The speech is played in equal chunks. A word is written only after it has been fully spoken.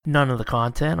None of the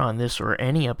content on this or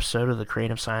any episode of the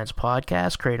Kratom Science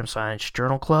Podcast, Kratom Science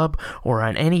Journal Club, or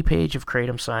on any page of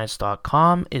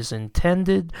KratomScience.com is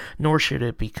intended, nor should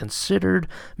it be considered,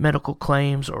 medical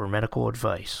claims or medical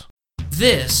advice.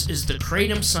 This is the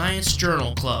Kratom Science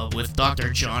Journal Club with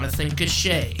Dr. Jonathan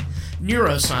Cachet,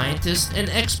 neuroscientist and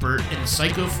expert in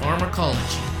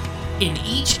psychopharmacology. In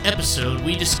each episode,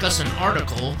 we discuss an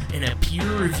article in a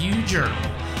peer-reviewed journal.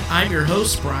 I'm your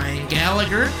host, Brian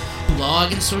Gallagher,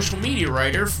 blog and social media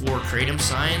writer for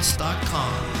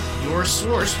KratomScience.com, your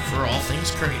source for all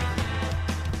things Kratom.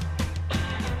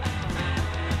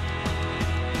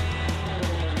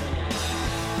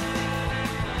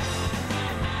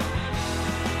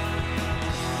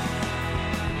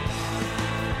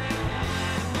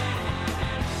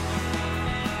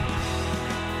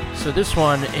 So this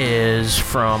one is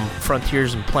from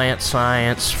Frontiers in Plant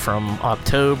Science from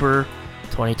October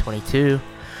 2022.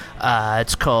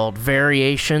 It's called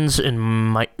Variations in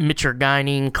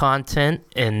Mitragynine Content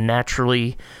in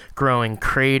Naturally Growing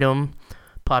Kratom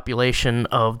Population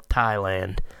of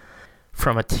Thailand,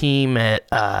 from a team at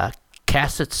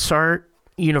Kasetsart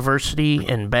University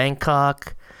in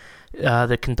Bangkok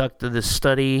that conducted this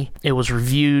study. It was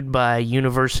reviewed by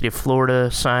University of Florida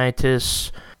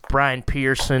scientists Brian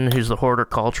Pearson, who's the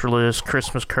horticulturalist, Chris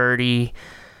McCurdy,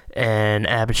 and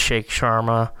Abhishek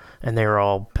Sharma, and they were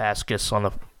all past guests on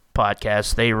the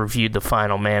podcast. They reviewed the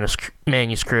final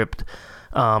manuscript,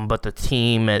 but the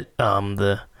team at from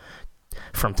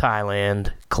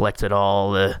Thailand collected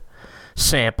all the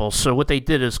samples. So what they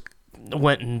did is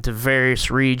went into various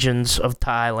regions of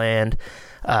Thailand,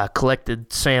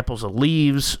 collected samples of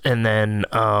leaves, and then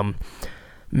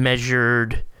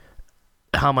measured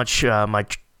how much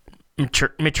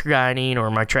mitragynine or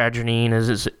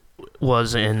mitragynine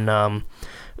was in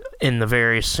the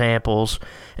various samples,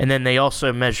 and then they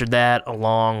also measured that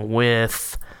along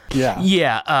with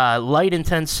light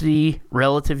intensity,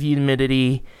 relative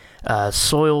humidity,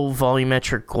 soil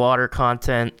volumetric water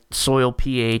content, soil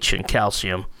pH, and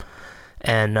calcium.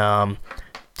 And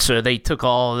so they took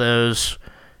all of those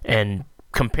and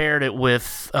compared it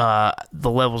with the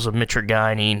levels of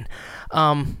mitragynine.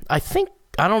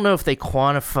 I don't know if they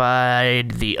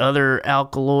quantified the other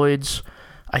alkaloids.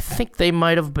 I think they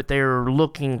might have, but they were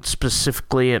looking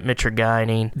specifically at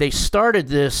mitragynine. They started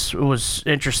this, it was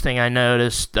interesting, I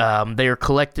noticed. They were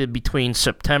collected between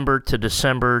September to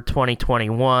December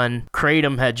 2021.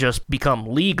 Kratom had just become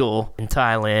legal in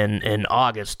Thailand in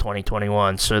August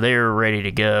 2021, so they were ready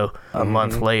to go a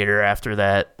month later after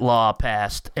that law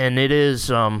passed. And it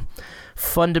is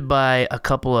funded by a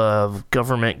couple of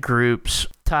government groups.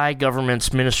 Thai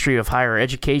government's Ministry of Higher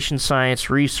Education, Science,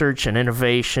 Research, and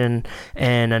Innovation,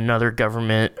 and another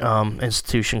government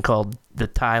institution called the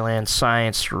Thailand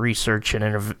Science, Research,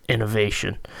 and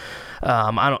Innovation.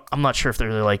 I'm not sure if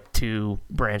they're like two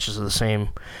branches of the same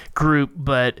group,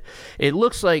 but it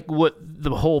looks like what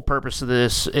the whole purpose of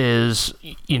this is,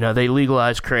 they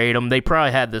legalized Kratom. They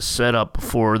probably had this set up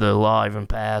before the law even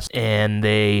passed, and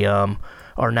they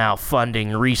are now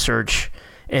funding research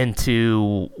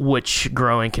into which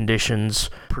growing conditions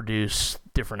produce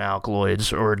different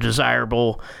alkaloids or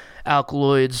desirable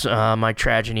alkaloids,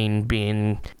 mitragynine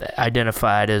being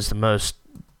identified as the most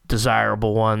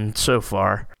desirable one so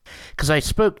far. Because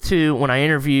when I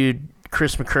interviewed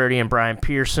Chris McCurdy and Brian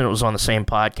Pearson, it was on the same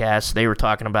podcast, they were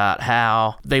talking about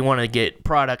how they want to get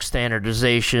product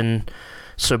standardization.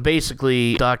 So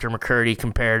basically, Dr. McCurdy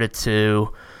compared it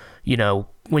to,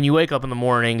 when you wake up in the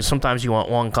morning, sometimes you want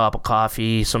one cup of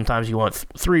coffee, sometimes you want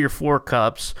 3 or 4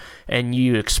 cups, and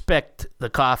you expect the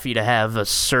coffee to have a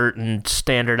certain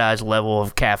standardized level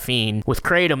of caffeine. With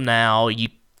Kratom now, you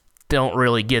don't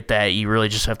really get that. You really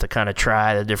just have to kind of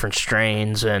try the different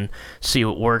strains and see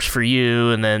what works for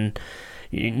you, and then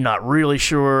you're not really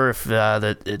sure if that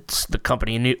it's the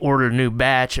company ordered a new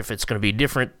batch, if it's going to be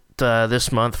different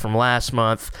this month from last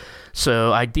month.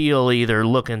 So ideally, they're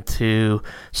looking to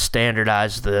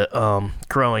standardize the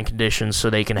growing conditions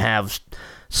so they can have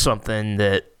something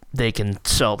that they can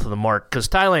sell to the market. Because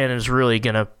Thailand is really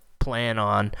going to plan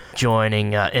on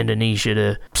joining Indonesia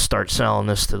to start selling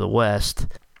this to the West.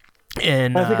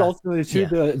 And I think ultimately, too,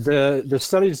 the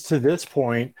studies to this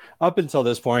point, up until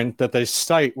this point, that they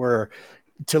cite were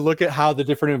to look at how the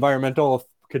different environmental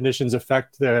conditions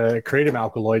affect the kratom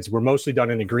alkaloids were mostly done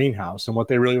in a greenhouse. And what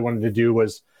they really wanted to do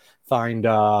was find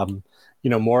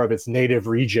more of its native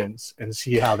regions and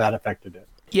see how that affected it.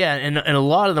 Yeah, and a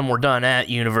lot of them were done at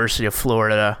University of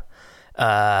Florida.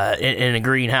 in a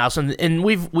greenhouse, and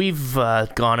we've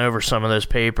gone over some of those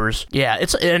papers. Yeah,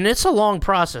 it's a long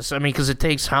process. I mean, because it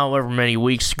takes however many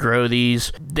weeks to grow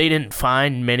these. They didn't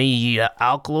find many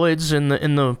alkaloids in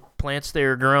the plants they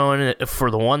were growing.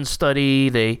 For the one study,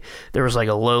 there was like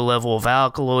a low level of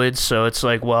alkaloids. So it's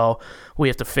like, well, we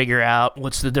have to figure out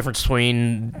what's the difference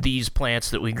between these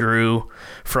plants that we grew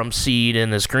from seed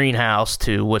in this greenhouse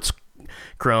to what's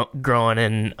growing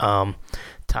in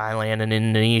Thailand and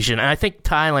Indonesia. And I think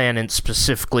Thailand, and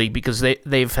specifically because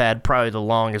they've had probably the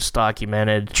longest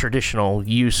documented traditional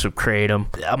use of kratom.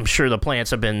 I'm sure the plants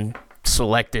have been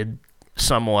selected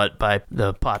somewhat by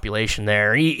the population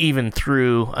there, even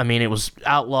through, I mean, it was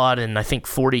outlawed in, I think,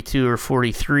 42 or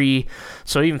 43,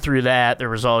 so even through that, there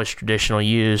was always traditional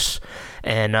use.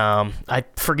 And I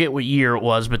forget what year it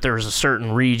was, but there was a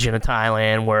certain region of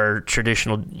Thailand where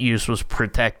traditional use was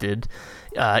protected,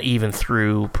 even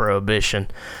through Prohibition.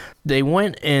 They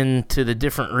went into the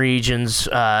different regions,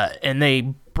 and they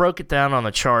broke it down on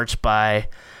the charts by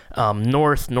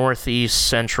north, northeast,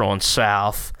 central, and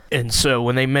south. And so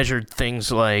when they measured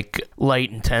things like light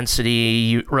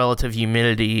intensity, relative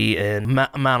humidity, and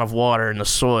amount of water in the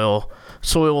soil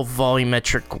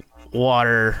volumetric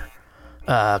water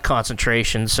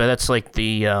concentration, so that's like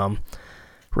the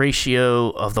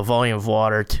ratio of the volume of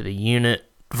water to the unit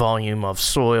volume of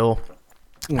soil.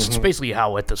 Mm-hmm. So it's basically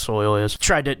how wet the soil is.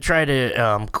 Try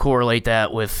to correlate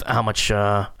that with how much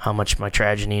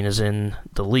mitragynine is in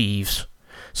the leaves.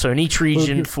 So in each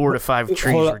region, 4 to 5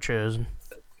 trees were chosen.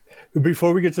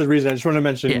 Before we get to the reason, I just want to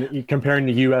mention comparing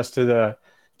the U.S. to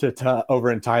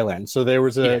over in Thailand. So there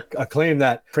was a claim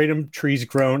that kratom trees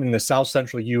grown in the south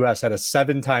central U.S. had a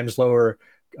 7 times lower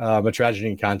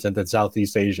mitragynine content than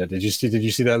Southeast Asia. Did you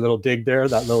see that little dig there?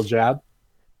 That little jab?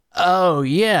 Oh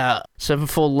yeah,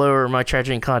 7-fold lower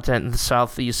mitragynine content in the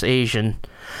Southeast Asian.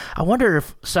 I wonder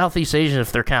if Southeast Asian,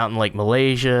 if they're counting like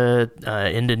Malaysia,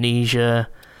 Indonesia,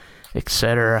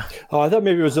 etc. Oh, I thought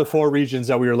maybe it was the 4 regions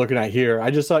that we were looking at here. I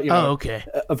just thought, Oh, okay.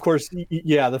 Of course,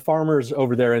 the farmers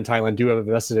over there in Thailand do have a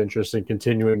vested interest in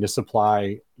continuing to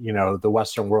supply, the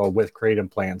Western world with kratom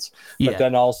plants. But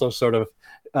then also sort of,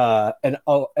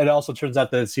 it also turns out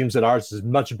that it seems that ours is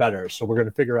much better. So we're going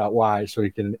to figure out why, so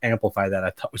we can amplify that.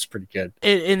 I thought was pretty good.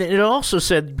 And it also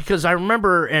said, because I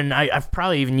remember, and I've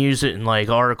probably even used it in like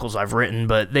articles I've written,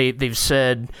 but they've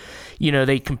said,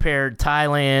 they compared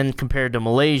Thailand compared to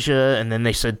Malaysia, and then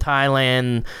they said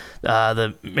Thailand,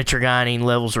 the mitragynine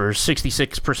levels were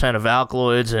 66% of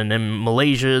alkaloids, and in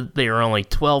Malaysia, they were only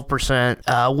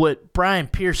 12%. What Brian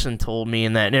Pearson told me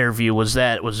in that interview was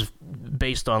that it was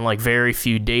based on like very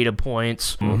few data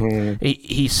points. Mm-hmm.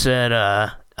 He said,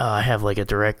 I have like a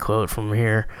direct quote from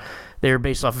here. They were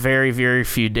based off very, very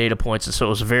few data points, and so it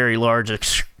was a very large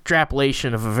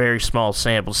extrapolation of a very small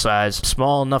sample size,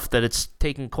 small enough that it's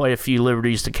taken quite a few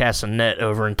liberties to cast a net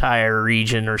over an entire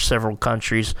region or several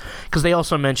countries. Because they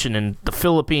also mentioned in the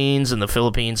Philippines, and the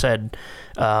Philippines had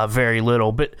very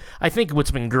little. But I think what's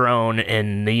been grown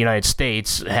in the United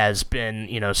States has been,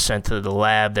 sent to the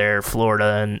lab there,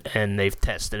 Florida, and they've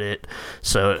tested it.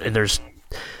 So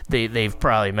they've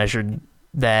probably measured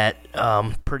that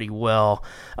pretty well,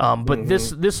 but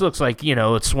this looks like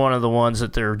it's one of the ones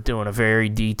that they're doing a very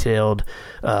detailed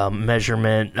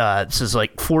measurement. It says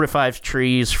like 4 to 5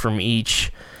 trees from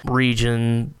each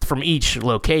region, from each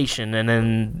location, and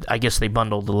then I guess they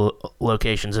bundled the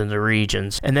locations into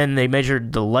regions, and then they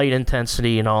measured the light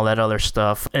intensity and all that other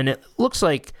stuff, and it looks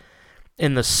like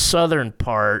in the southern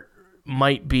part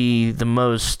might be the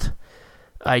most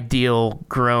ideal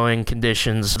growing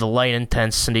conditions. The light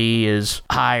intensity is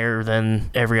higher than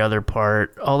every other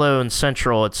part, although in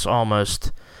central it's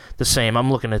almost the same. I'm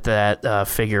looking at that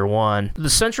figure 1. The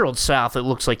central and south, it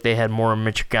looks like they had more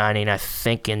mitragynine, I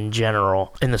think, in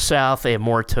general. In the south, they had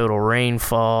more total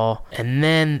rainfall, and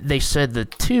then they said the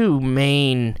 2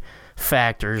 main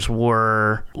factors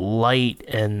were light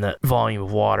and the volume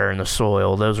of water in the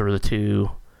soil. Those were the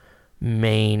 2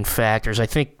 main factors. I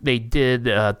think they did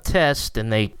a test,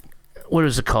 and what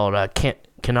is it called?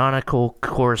 Canonical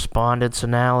correspondence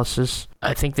analysis.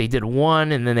 I think they did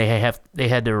one, and then they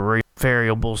had to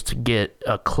variables to get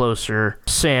a closer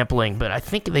sampling. But I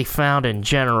think they found in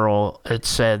general, it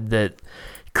said that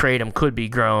kratom could be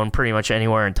grown pretty much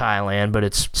anywhere in Thailand, but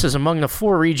it says among the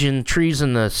 4 region trees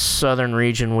in the southern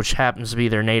region, which happens to be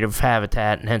their native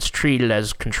habitat and hence treated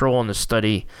as control in the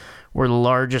study, were the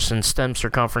largest in stem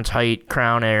circumference, height,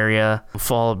 crown area,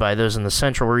 followed by those in the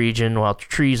central region, while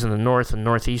trees in the north and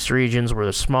northeast regions were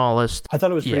the smallest. I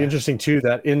thought it was pretty interesting, too,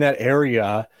 that in that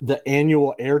area, the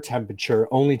annual air temperature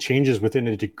only changes within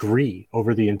a degree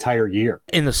over the entire year.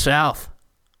 In the south?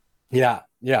 Yeah.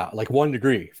 Yeah, like 1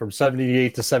 degree from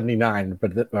 78 to 79,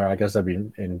 or I guess that'd be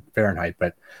in Fahrenheit,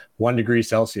 but 1 degree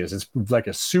Celsius. It's like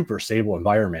a super stable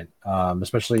environment,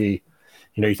 especially,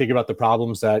 you think about the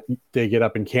problems that they get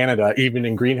up in Canada, even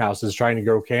in greenhouses, trying to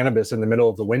grow cannabis in the middle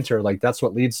of the winter. Like that's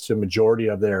what leads to a majority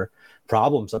of their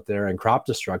problems up there and crop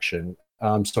destruction.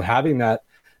 So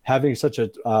having such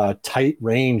a tight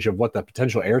range of what the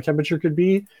potential air temperature could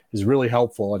be is really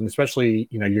helpful, and especially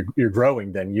you're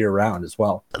growing then year round as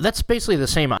well. That's basically the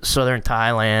same southern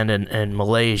Thailand and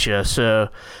Malaysia. So,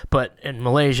 but in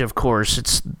Malaysia, of course,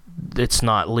 it's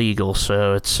not legal.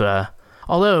 So it's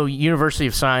although University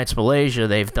of Science Malaysia,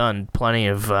 they've done plenty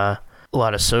of a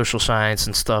lot of social science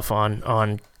and stuff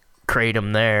on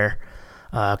kratom there.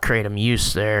 Kratom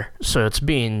use there, so it's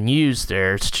being used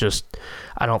there. It's just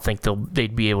I don't think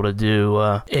they'd be able to do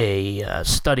a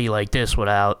study like this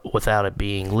without it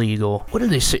being legal. What did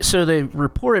they say? So the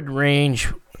reported range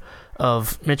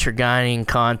of mitragynine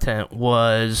content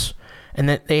was, and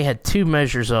that they had two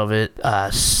measures of it: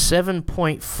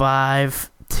 7.5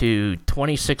 to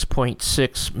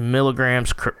 26.6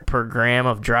 milligrams per gram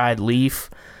of dried leaf,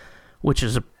 which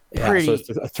is a pretty, so it's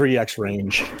a 3x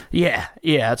range. Yeah,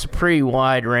 it's a pretty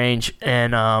wide range,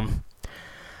 and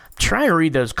trying to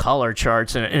read those color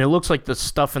charts, and it looks like the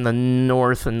stuff in the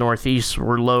north and northeast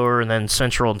were lower, and then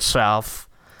central and south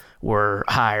were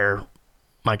higher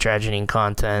mitragynine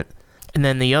content. And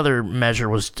then the other measure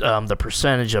was the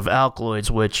percentage of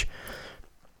alkaloids, which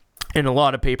in a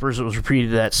lot of papers it was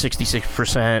repeated at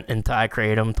 66% in Thai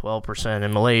kratom, 12%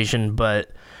 in Malaysian, but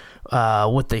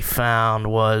what they found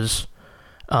was,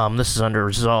 this is under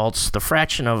results, the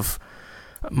fraction of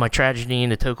mitragynine,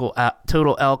 the total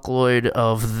alkaloid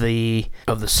of the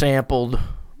sampled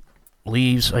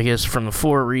leaves, I guess, from the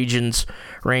four regions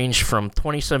ranged from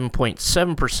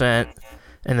 27.7%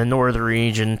 in the northern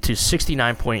region to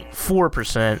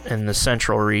 69.4% in the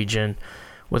central region,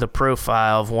 with a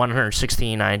profile of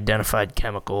 116 identified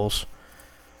chemicals.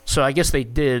 So I guess they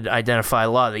did identify a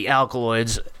lot of the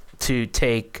alkaloids to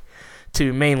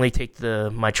mainly take the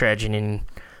mitragynine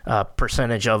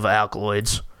percentage of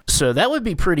alkaloids. So that would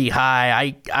be pretty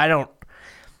high.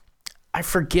 I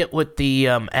forget what the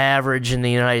average in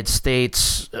the United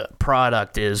States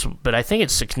product is, but I think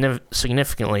it's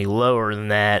significantly lower than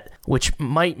that, which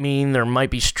might mean there might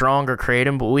be stronger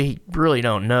kratom, but we really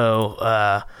don't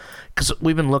know, because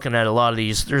we've been looking at a lot of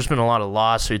these. There's been a lot of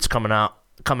lawsuits coming out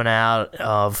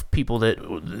of people that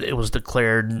it was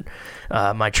declared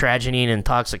mitragynine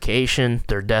intoxication.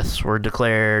 Their deaths were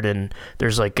declared, and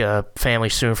there's like a family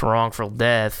suing for wrongful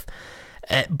death.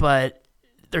 But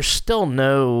there's still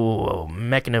no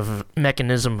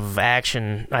mechanism of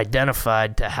action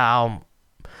identified to how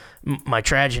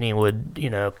mitragynine would,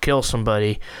 kill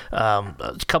somebody.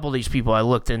 A couple of these people I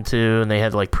looked into, and they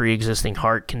had like pre-existing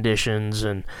heart conditions,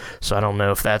 and so I don't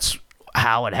know if that's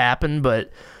how it happened,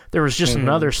 but there was just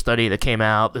another study that came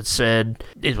out that said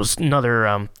it was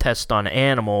another test on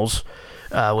animals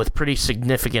with pretty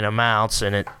significant amounts,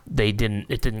 and it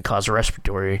didn't cause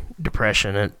respiratory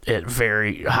depression at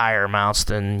very higher amounts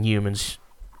than humans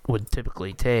would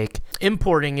typically take.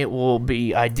 Importing it will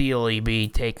ideally be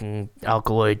taking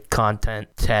alkaloid content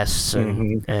tests,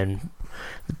 and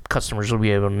customers will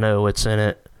be able to know what's in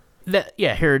it.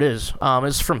 Here it is.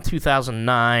 It's from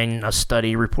 2009. A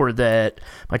study reported that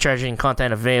mitragynine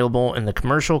content available in the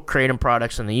commercial kratom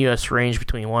products in the U.S. ranged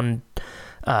between 1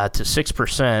 to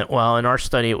 6%, while in our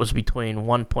study it was between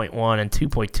 1.1 and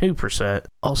 2.2%.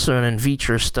 Also, an in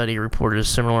vitro study reported a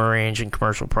similar range in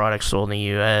commercial products sold in the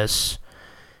U.S.,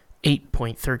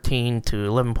 8.13 to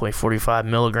 11.45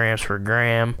 milligrams per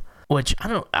gram, which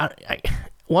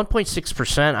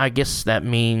 1.6%, I guess that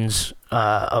means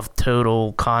of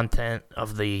total content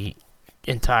of the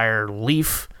entire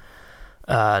leaf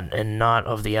and not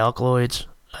of the alkaloids,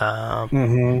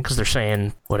 because they're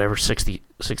saying whatever 66%,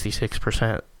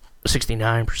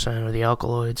 69% of the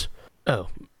alkaloids.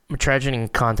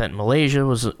 Mitragynine content in Malaysia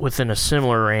was within a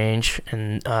similar range,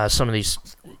 and some of these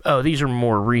are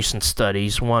more recent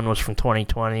studies. One was from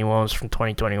 2020, one was from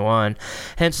 2021.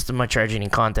 Hence, the mitragynine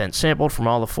content sampled from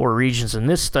all the four regions in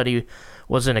this study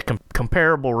was in a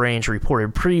comparable range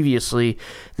reported previously.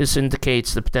 This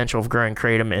indicates the potential of growing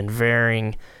kratom in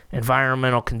varying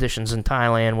environmental conditions in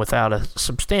Thailand without a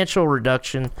substantial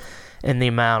reduction in the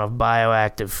amount of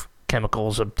bioactive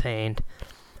chemicals obtained.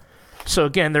 So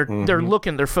again,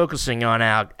 they're focusing on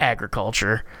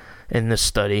agriculture in this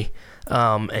study,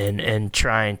 and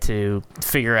trying to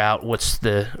figure out what's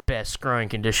the best growing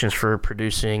conditions for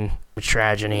producing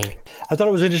mitragynine. I thought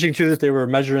it was interesting too that they were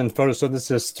measuring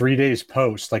photosynthesis 3 days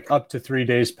post, like up to 3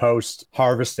 days post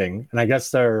harvesting, and I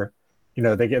guess they're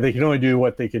they can only do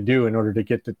what they can do in order to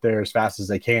get there as fast as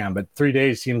they can. But 3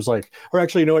 days seems like, or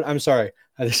actually, you know what? I'm sorry.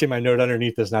 I see my note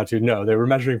underneath this now too. No, they were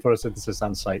measuring photosynthesis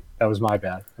on site. That was my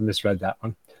bad. I misread that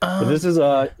one. But this is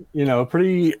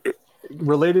pretty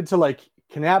related to like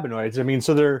cannabinoids. I mean,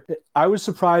 I was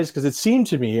surprised because it seemed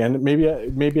to me, and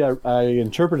maybe I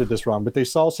interpreted this wrong, but they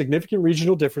saw significant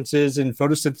regional differences in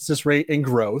photosynthesis rate and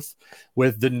growth,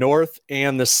 with the north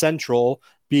and the central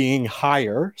being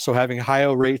higher, so having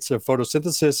higher rates of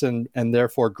photosynthesis and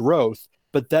therefore growth.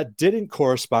 But that didn't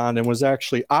correspond and was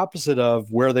actually opposite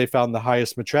of where they found the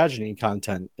highest mitragynine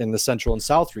content in the central and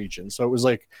south region. So it was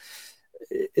like,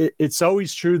 it's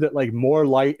always true that like more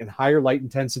light and higher light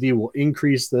intensity will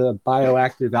increase the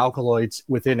bioactive alkaloids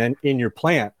in your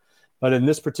plant. But in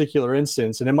this particular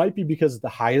instance, and it might be because the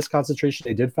highest concentration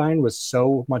they did find was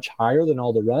so much higher than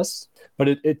all the rest,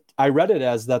 but I read it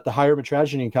as that the higher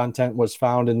mitragynine content was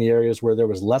found in the areas where there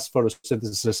was less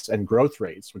photosynthesis and growth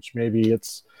rates, which maybe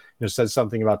says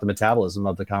something about the metabolism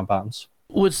of the compounds.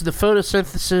 Was the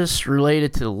photosynthesis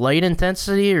related to light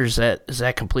intensity, or is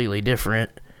that completely different?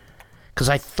 Because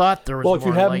I thought there was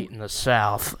more light in the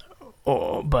south,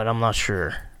 but I'm not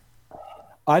sure.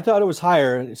 I thought it was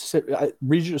higher. So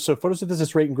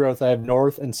photosynthesis rate and growth, I have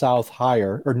north and south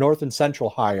higher, or north and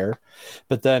central higher,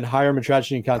 but then higher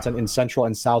mitragynine content in central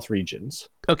and south regions.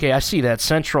 Okay, I see that.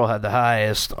 Central had the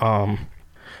highest. I'm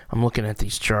looking at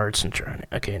these charts and trying.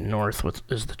 Okay, north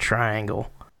is the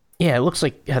triangle. Yeah, it looks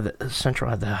like central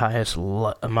had the highest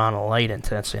amount of light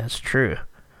intensity. That's true.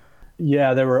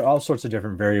 Yeah, there were all sorts of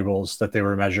different variables that they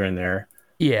were measuring there.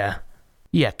 Yeah,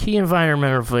 key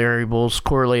environmental variables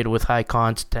correlated with high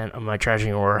content of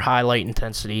mitragynine or high light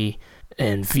intensity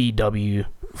and VW,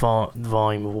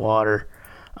 volume of water.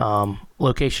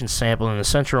 Location sampled in the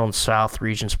central and south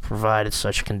regions provided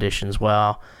such conditions,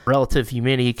 while relative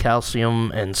humidity,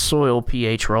 calcium, and soil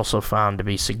pH were also found to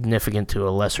be significant to a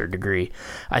lesser degree.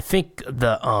 I think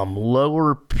the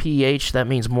lower pH, that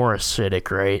means more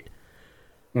acidic, right?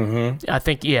 Mm-hmm. I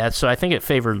think it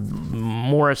favored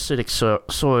more acidic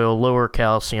soil, lower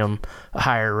calcium,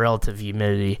 higher relative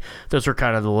humidity. Those are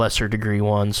kind of the lesser degree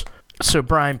ones. So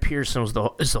Brian Pearson is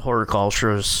the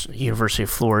horticulturist at University of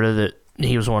Florida. That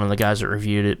he was one of the guys that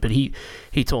reviewed it, but he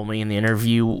told me in the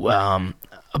interview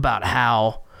about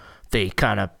how they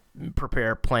kind of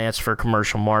prepare plants for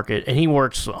commercial market, and he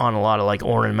works on a lot of like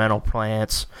ornamental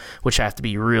plants, which have to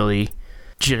be really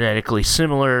genetically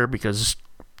similar because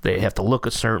they have to look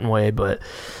a certain way, but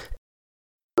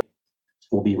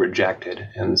will be rejected.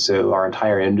 And so our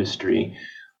entire industry,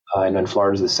 and then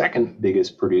Florida is the second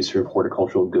biggest producer of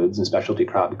horticultural goods and specialty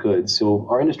crop goods. So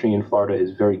our industry in Florida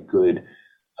is very good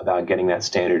about getting that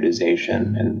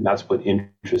standardization. And that's what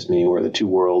interests me, where the two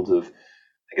worlds of,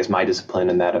 I guess, my discipline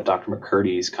and that of Dr.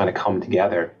 McCurdy's kind of come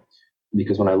together.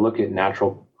 Because when I look at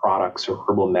natural products or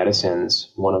herbal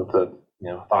medicines, one of the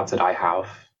thoughts that I have,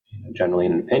 generally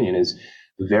in an opinion, is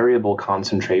variable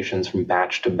concentrations from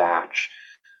batch to batch,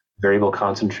 variable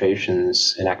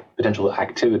concentrations and potential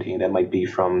activity that might be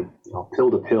from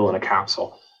pill to pill in a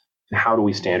capsule. And how do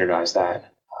we standardize that?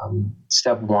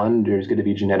 Step one, there's going to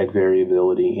be genetic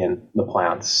variability in the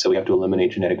plants. So we have to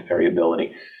eliminate genetic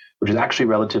variability, which is actually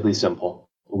relatively simple.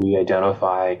 We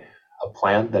identify a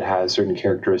plant that has certain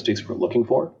characteristics we're looking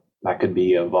for. That could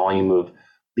be a volume of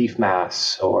leaf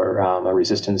mass or a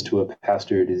resistance to a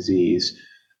pest or disease.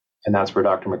 And that's where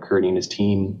Dr. McCurdy and his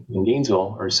team in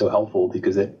Gainesville are so helpful,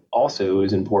 because it also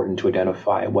is important to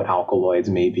identify what alkaloids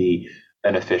may be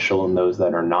beneficial and those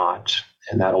that are not.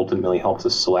 And that ultimately helps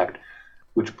us select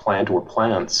which plant or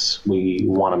plants we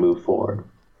want to move forward.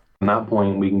 From that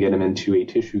point, we can get them into a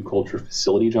tissue culture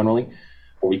facility generally,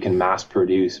 where we can mass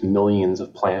produce millions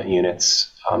of plant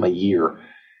units a year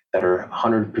that are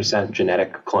 100%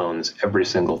 genetic clones every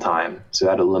single time. So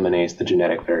that eliminates the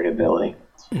genetic variability.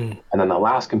 And then the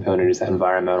last component is that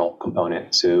environmental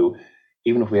component. So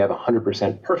even if we have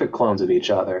 100% perfect clones of each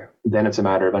other, then it's a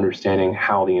matter of understanding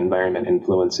how the environment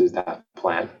influences that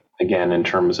plant. Again, in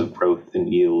terms of growth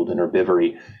and yield and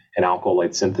herbivory and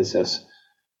alkaloid synthesis.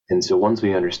 And so once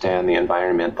we understand the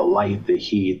environment, the light, the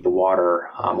heat, the water,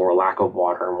 or lack of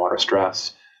water and water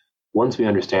stress, once we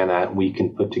understand that, we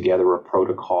can put together a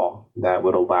protocol that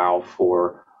would allow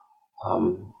for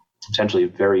potentially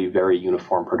very, very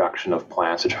uniform production of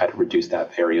plants to try to reduce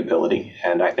that variability.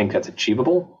 And I think that's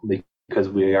achievable because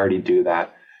we already do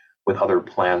that with other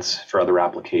plants for other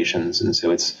applications. And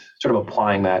so it's sort of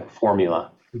applying that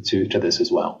formula to this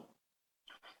as well.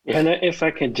 And if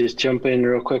I could just jump in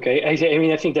real quick, I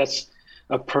mean, I think that's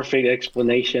a perfect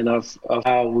explanation of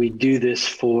how we do this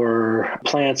for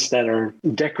plants that are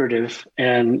decorative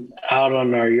and out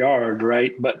on our yard,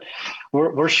 right? But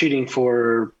we're shooting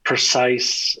for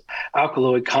precise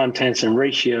alkaloid contents and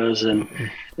ratios and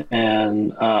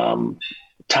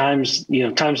times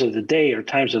of the day or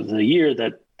times of the year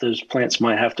that those plants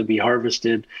might have to be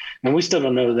harvested. And we still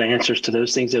don't know the answers to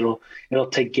those things. It'll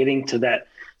take getting to that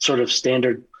sort of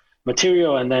standard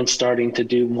material and then starting to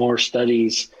do more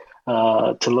studies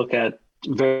to look at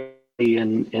variability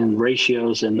in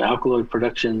ratios and alkaloid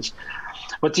productions.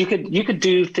 But you could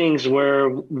do things where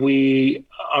we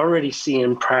already see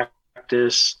in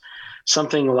practice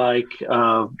something like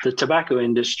the tobacco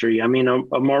industry. I mean,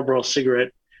 a Marlboro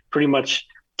cigarette pretty much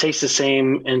tastes the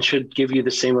same and should give you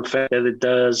the same effect that it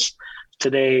does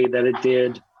today that it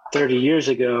did 30 years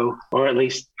ago, or at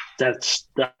least that's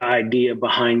the idea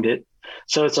behind it.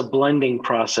 So it's a blending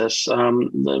process.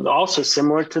 Also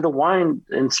similar to the wine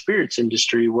and spirits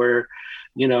industry, where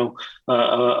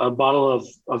a bottle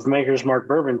of Maker's Mark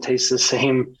bourbon tastes the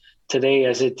same today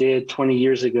as it did 20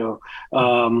 years ago.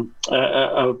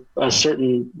 A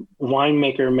certain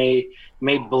winemaker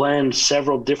may blend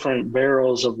several different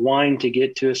barrels of wine to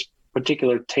get to a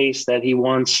particular taste that he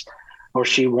wants or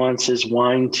she wants his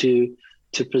wine to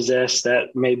possess,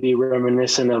 that may be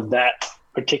reminiscent of that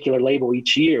particular label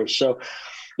each year. So,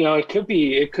 it could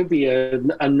be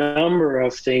a number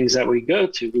of things that we go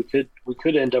to. We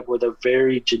could end up with a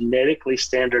very genetically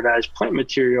standardized plant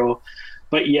material,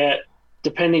 but yet,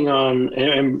 depending on,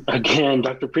 and again,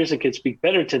 Dr. Pearson could speak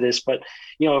better to this, but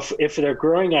if they're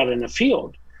growing out in a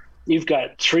field, you've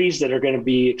got trees that are going to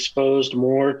be exposed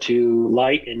more to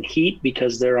light and heat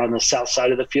because they're on the south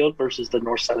side of the field versus the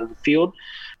north side of the field,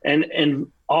 and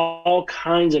all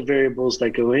kinds of variables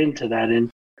that go into that. And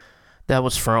that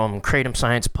was from Kratom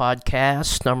Science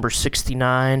Podcast number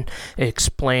 69,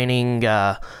 explaining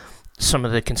some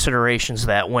of the considerations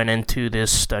that went into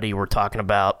this study we're talking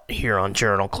about here on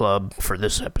Journal Club for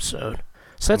this episode.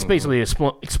 So that's basically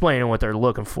explaining what they're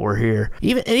looking for here.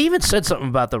 It even said something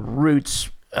about the roots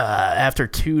after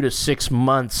 2 to 6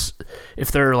 months.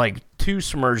 If they're like too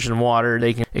submerged in water,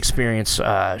 they can experience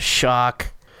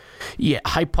shock. Yeah,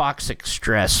 hypoxic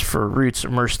stress for roots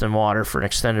immersed in water for an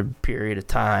extended period of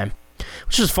time.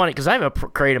 Which is funny because I have a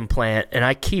kratom plant and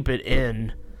I keep it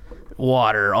in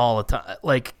water all the time.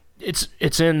 Like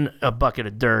it's in a bucket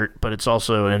of dirt, but it's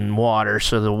also in water.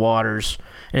 So the water's,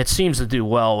 and it seems to do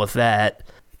well with that.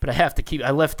 But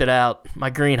I left it out.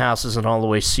 My greenhouse isn't all the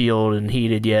way sealed and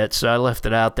heated yet, so I left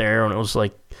it out there and it was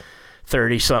like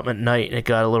 30 something at night, and it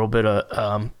got a little bit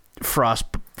of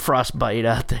frostbite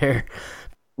out there.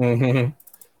 Mm-hmm.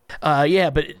 Yeah,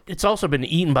 but it's also been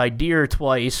eaten by deer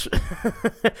twice,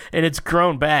 and it's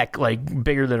grown back like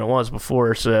bigger than it was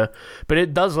before. So, but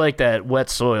it does like that wet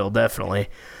soil, definitely.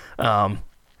 And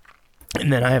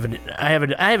then I have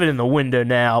it in the window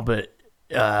now, but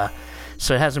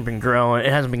so it hasn't been growing.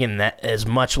 It hasn't been getting that as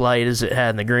much light as it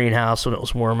had in the greenhouse when it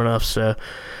was warm enough. So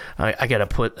I gotta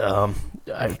put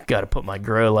my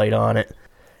grow light on it.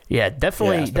 Yeah,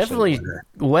 definitely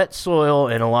wet soil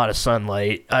and a lot of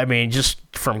sunlight. I mean, just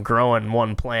from growing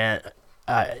one plant,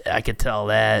 I could tell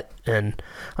that, and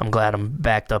I'm glad I'm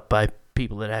backed up by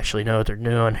people that actually know what they're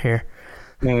doing here.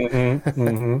 Mm-hmm,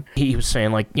 mm-hmm. He was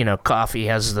saying, coffee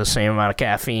has the same amount of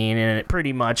caffeine in it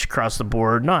pretty much across the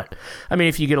board.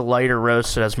 If you get a lighter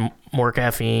roast, it has more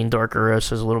caffeine. Darker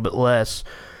roast has a little bit less.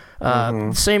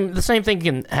 The same thing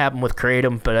can happen with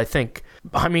kratom, but I think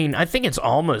it's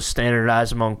almost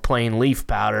standardized among plain leaf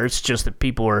powder. It's just that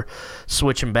people are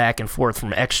switching back and forth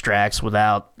from extracts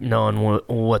without knowing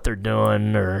what they're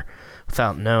doing or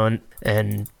without knowing,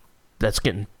 and that's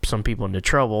getting some people into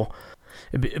trouble.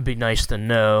 It'd be nice to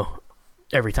know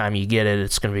every time you get it,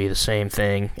 it's going to be the same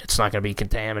thing. It's not going to be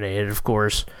contaminated, of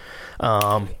course.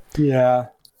 Yeah.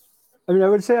 I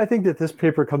would say I think that this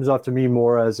paper comes off to me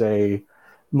more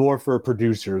for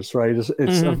producers, right?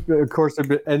 It's of course,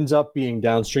 it ends up being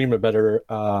downstream a better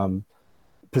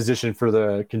position for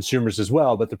the consumers as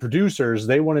well. But the producers,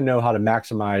 they want to know how to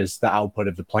maximize the output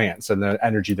of the plants and the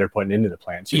energy they're putting into the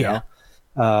plants, you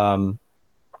know?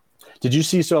 Did you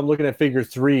see? So I'm looking at figure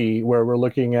 3 where we're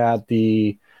looking at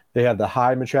they have the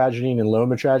high metragenine and low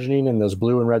metragenine in those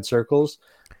blue and red circles.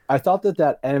 I thought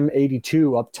that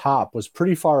M82 up top was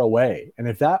pretty far away. And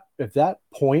if that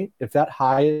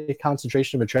high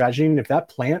concentration of metragenine, if that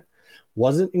plant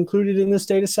wasn't included in this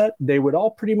data set, they would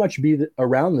all pretty much be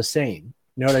around the same.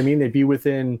 You know what I mean? They'd be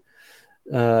within,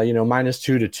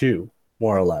 -2 to 2,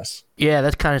 more or less. Yeah,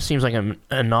 that kind of seems like an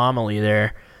anomaly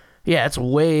there. Yeah, it's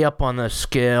way up on the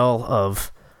scale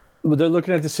of They're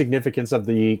looking at the significance of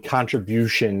the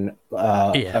contribution,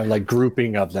 like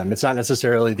grouping of them. It's not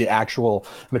necessarily the actual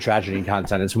metrageny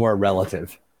content. It's more a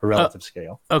relative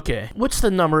scale. Okay. What's the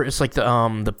number? It's like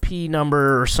the P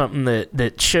number or something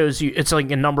that shows you. It's like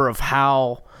a number of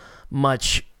how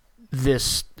much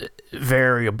this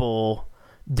variable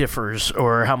differs,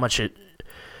 or how much it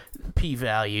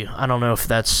p-value. I don't know if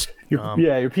that's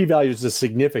your p-value is the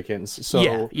significance.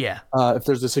 So if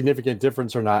there's a significant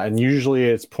difference or not, and usually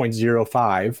it's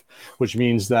 0.05, which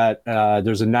means that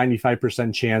there's a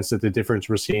 95% chance that the difference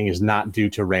we're seeing is not due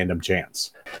to random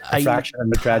chance. The fraction of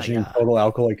metrageny total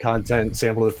alkaloid content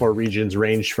sampled in 4 regions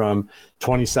ranged from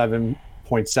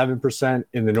 27.7%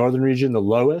 in the northern region, the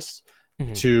lowest,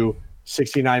 to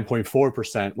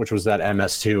 69.4%, which was that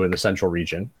MS2 in the central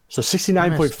region. So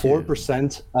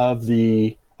 69.4% of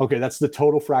the that's the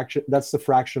total fraction. That's the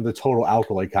fraction of the total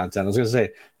alkaloid content. I was going to say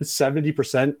it's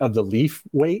 70% of the leaf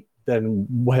weight. Then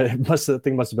the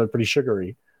thing must have been pretty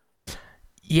sugary.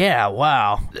 Yeah,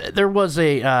 wow. There was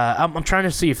I'm trying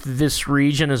to see if this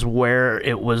region is where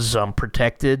it was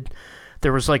protected.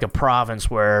 There was like a province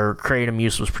where kratom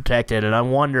use was protected, and I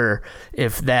wonder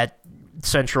if that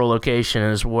central location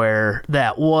is where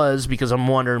that was, because I'm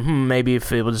wondering maybe if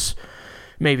people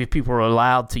were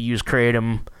allowed to use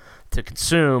kratom to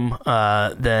consume,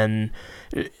 then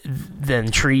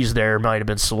trees there might have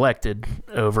been selected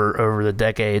over the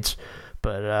decades.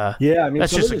 But I mean,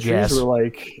 that's just a guess. Were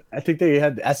like, I think they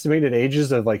had estimated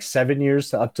ages of like 7 years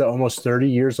to up to almost 30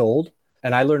 years old.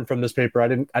 And I learned from this paper, I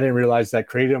didn't realize that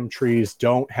kratom trees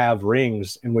don't have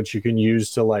rings in which you can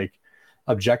use to like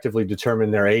objectively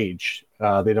determine their age.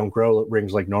 They don't grow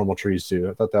rings like normal trees do.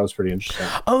 I thought that was pretty interesting.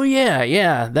 Oh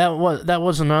yeah, that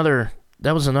was another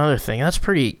thing. That's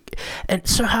pretty. And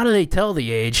so, how do they tell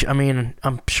the age? I mean,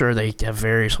 I'm sure they have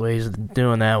various ways of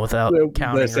doing that without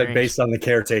counting. They said based on the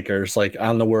caretakers, like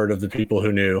on the word of the people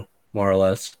who knew, more or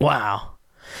less. Wow,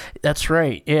 that's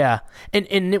right. Yeah, and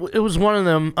it was one of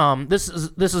them. This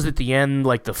is at the end,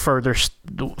 like the further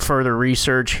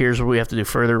research. Here's where we have to do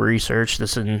further research.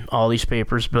 This in all these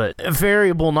papers, but a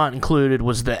variable not included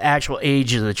was the actual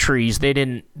age of the trees. They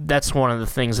didn't. That's one of the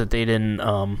things that they didn't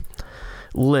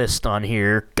list on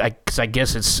here, because I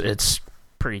guess it's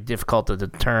pretty difficult to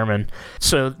determine.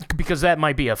 So because that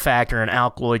might be a factor in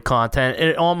alkaloid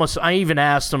content. I even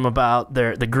asked them about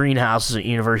the greenhouses at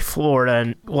University of Florida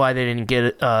and why they didn't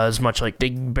get as much. Like they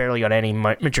barely got any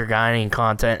metragynine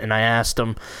content. And I asked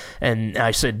them, and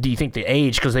I said, "Do you think the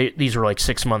age?" Because these were like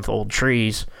 6-month-old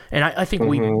trees, and I think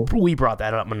we brought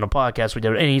that up in the podcast we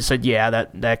did, and he said, "Yeah,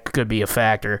 that could be a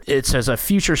factor." It says a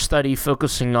future study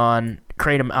focusing on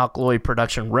kratom alkaloid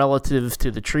production relative to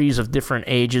the trees of different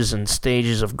ages and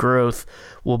stages of growth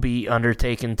will be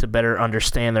undertaken to better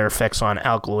understand their effects on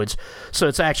alkaloids. So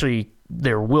it's actually,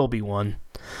 there will be one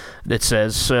that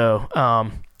says so.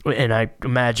 And I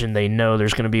imagine they know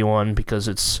there's going to be one because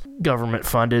it's government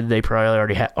funded. They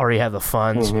probably already have the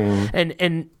funds.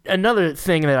 And another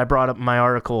thing that I brought up in my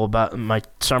article about my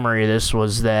summary of this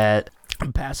was that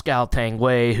Pascal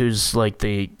Tanguay, who's like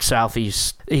the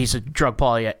Southeast, he's a drug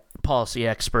policy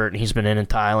expert, and he's been in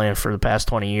Thailand for the past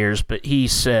 20 years, but he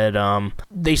said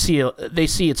they see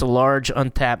it's a large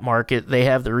untapped market. They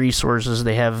have the resources.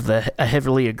 They have a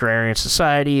heavily agrarian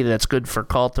society that's good for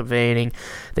cultivating.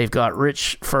 They've got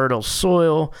rich, fertile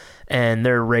soil, and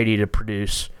they're ready to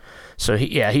produce. So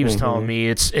he was telling me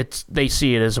it's they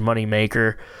see it as a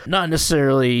moneymaker, not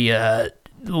necessarily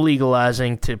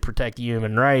legalizing to protect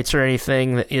human rights or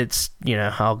anything. It's,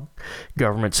 how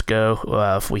governments go.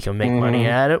 If we can make money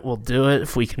at it, we'll do it.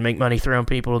 If we can make money throwing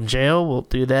people in jail, we'll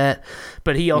do that.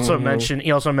 But he also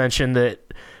mentioned that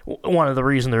one of the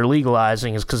reasons they're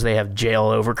legalizing is because they have jail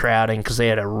overcrowding, because they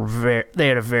had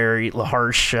a very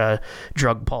harsh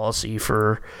drug policy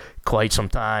for quite some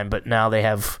time, but now they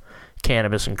have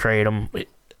cannabis and kratom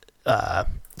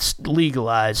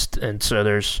legalized, and so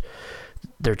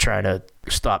they're trying to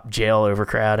stop jail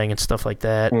overcrowding and stuff like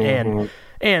that,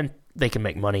 and they can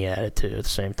make money at it too at the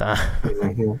same time.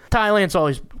 Thailand's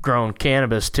always grown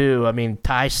cannabis too. I mean,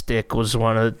 Thai stick was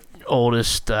one of the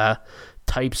oldest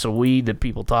types of weed that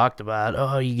people talked about.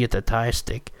 Oh, you get the Thai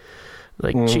stick,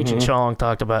 like Cheech and Chong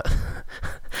talked about.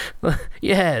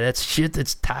 Yeah, that's shit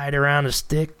that's tied around a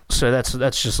stick. So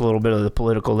that's just a little bit of the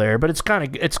political there, but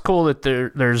it's cool that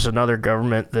there's another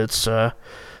government that's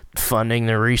funding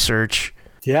the research.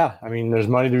 Yeah, I mean, there's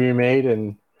money to be made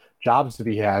and jobs to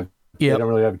be had. They don't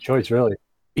really have a choice, really.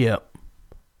 Yeah.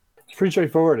 It's pretty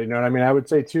straightforward, you know what I mean? I would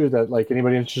say, too, that, like,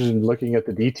 anybody interested in looking at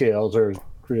the details or,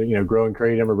 growing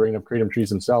kratom or bringing up kratom trees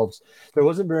themselves, there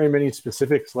wasn't very many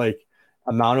specifics, like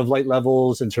amount of light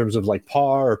levels in terms of, like,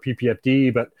 PAR or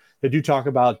PPFD, but they do talk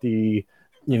about the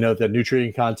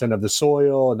nutrient content of the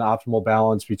soil and the optimal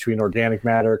balance between organic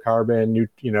matter, carbon, your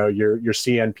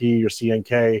CNP, your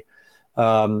CNK.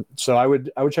 So I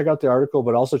would check out the article,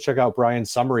 but also check out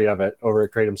Brian's summary of it over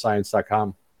at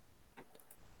kratomscience.com.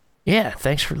 Yeah,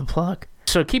 thanks for the plug.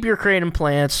 So keep your kratom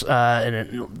plants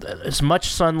in as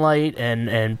much sunlight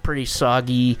and pretty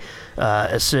soggy,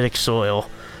 acidic soil.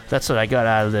 That's what I got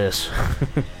out of this.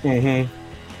 Mm-hmm.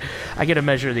 I got to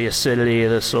measure the acidity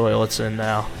of the soil it's in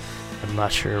now. I'm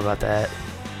not sure about that.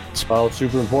 Well, it's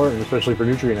super important, especially for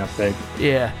nutrient uptake.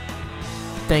 Yeah.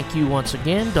 Thank you once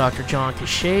again, Dr. John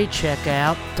Cachat. Check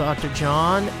out Dr.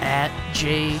 John at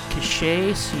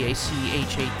jcachat,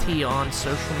 C-A-C-H-A-T, on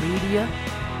social media.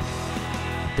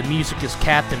 The music is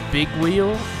Captain Big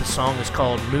Wheel. The song is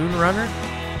called Moonrunner.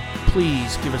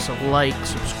 Please give us a like,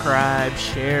 subscribe,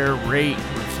 share, rate,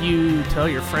 review, tell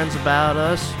your friends about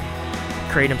us.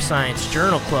 Kratom Science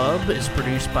Journal Club is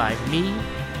produced by me,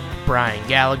 Brian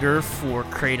Gallagher, for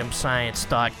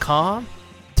KratomScience.com.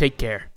 Take care.